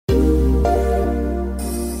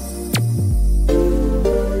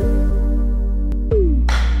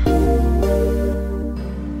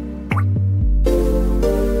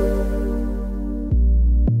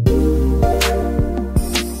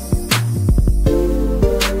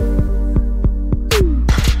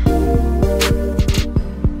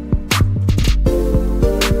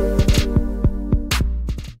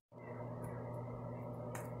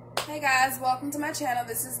my channel.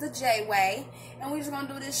 This is the J Way, and we're just gonna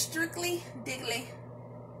do this strictly diggly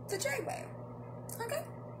the J Way. Okay.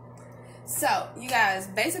 So, you guys,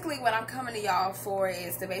 basically what I'm coming to y'all for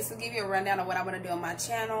is to basically give you a rundown of what I want to do on my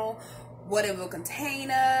channel, what it will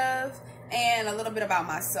contain of, and a little bit about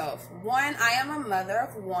myself. One, I am a mother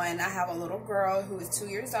of one. I have a little girl who is 2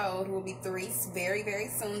 years old, who will be 3 very, very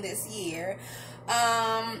soon this year.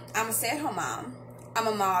 I'm a stay-at-home mom. I'm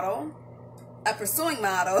a model, a pursuing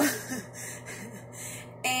model.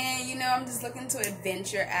 And, you know, I'm just looking to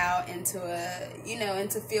adventure out into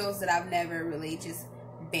into fields that I've never really just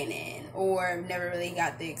been in, or never really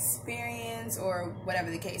got the experience, or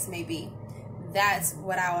whatever the case may be. That's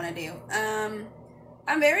what I want to do.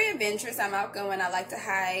 I'm very adventurous. I'm outgoing. I like to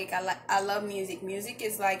hike. I love music. Music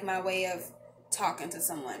is like my way of talking to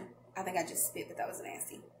someone. I think I just spit, but that was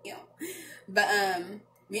nasty. You know. But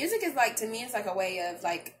music is like, to me, it's like a way of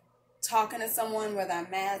like talking to someone, whether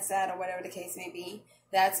I'm mad, sad, or whatever the case may be.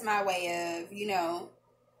 That's my way of, you know,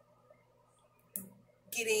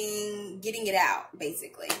 getting it out,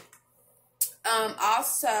 basically.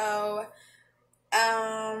 Also,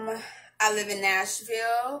 I live in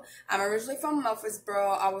Nashville. I'm originally from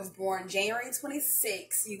Murfreesboro. I was born January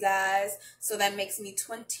 26, you guys. So that makes me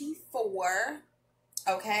 24.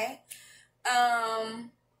 Okay.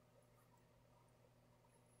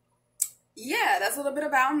 Yeah, that's a little bit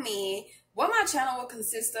about me. What my channel will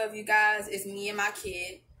consist of, you guys, is me and my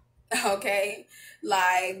kid. Okay.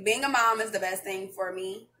 Like, being a mom is the best thing for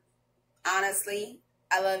me. Honestly,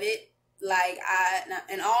 I love it. Like,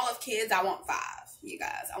 in all of kids, I want 5. You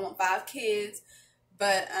guys, I want 5 kids,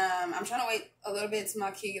 but I'm trying to wait a little bit till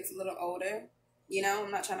my kid gets a little older. You know,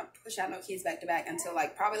 I'm not trying to push out no kids back to back until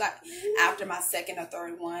like probably like after my 2nd or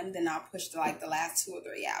 3rd one. Then I'll push to like the last 2 or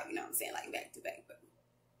 3 out. You know what I'm saying, like back to back. But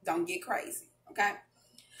don't get crazy, okay?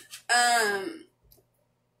 And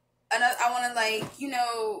I want to, like, you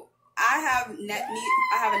know, I have a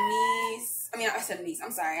niece. I mean, I said niece.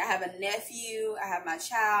 I'm sorry. I have a nephew. I have my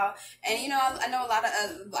child. And, you know, I know a lot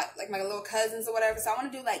of, like my little cousins or whatever. So I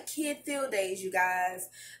want to do, like, kid field days, you guys.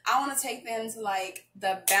 I want to take them to, like,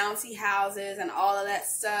 the bouncy houses and all of that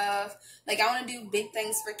stuff. Like, I want to do big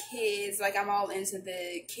things for kids. Like, I'm all into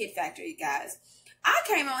the kid factor, you guys. I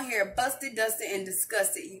came on here busted, dusted, and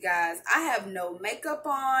disgusted, you guys. I have no makeup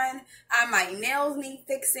on. My nails need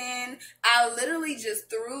fixing. I literally just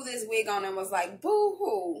threw this wig on and was like,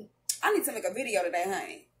 boo-hoo. I need to make a video today,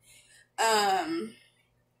 honey.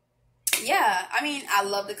 Yeah, I mean, I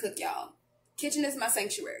love to cook, y'all. Kitchen is my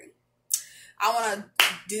sanctuary. I want to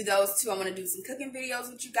do those too. I want to do some cooking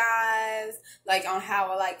videos with you guys, like on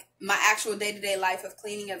how, like, my actual day-to-day life of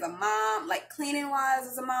cleaning as a mom, like cleaning-wise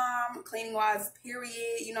as a mom, cleaning-wise,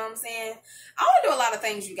 period, you know what I'm saying? I want to do a lot of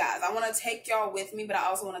things, you guys. I want to take y'all with me, but I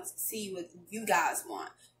also want to see what you guys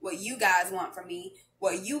want from me,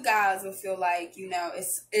 what you guys will feel like, you know,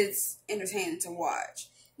 it's entertaining to watch.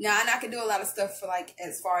 Now, and I can do a lot of stuff for, like,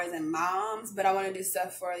 as far as in moms, but I want to do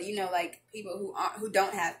stuff for, you know, like, people who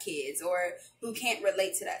don't have kids or who can't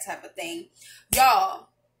relate to that type of thing. Y'all,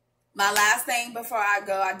 my last thing before I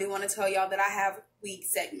go, I do want to tell y'all that I have weed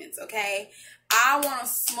segments, okay? I want to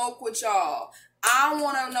smoke with y'all. I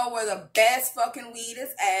want to know where the best fucking weed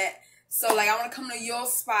is at. So, like, I want to come to your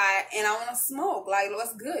spot and I want to smoke. Like,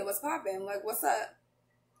 what's good? What's popping? Like, what's up?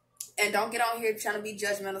 And don't get on here trying to be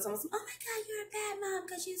judgmental. Someone's, oh my God, you're a bad mom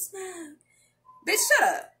because you smoke. Bitch, shut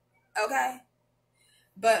up. Okay?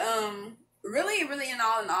 But, really, in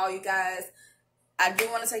all, you guys, I do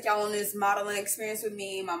want to take y'all on this modeling experience with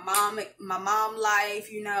me. My mom life,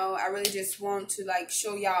 you know. I really just want to, like,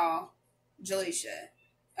 show y'all Jaleisha.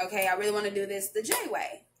 Okay? I really want to do this the J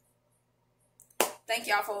way. Thank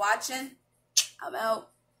y'all for watching. I'm out.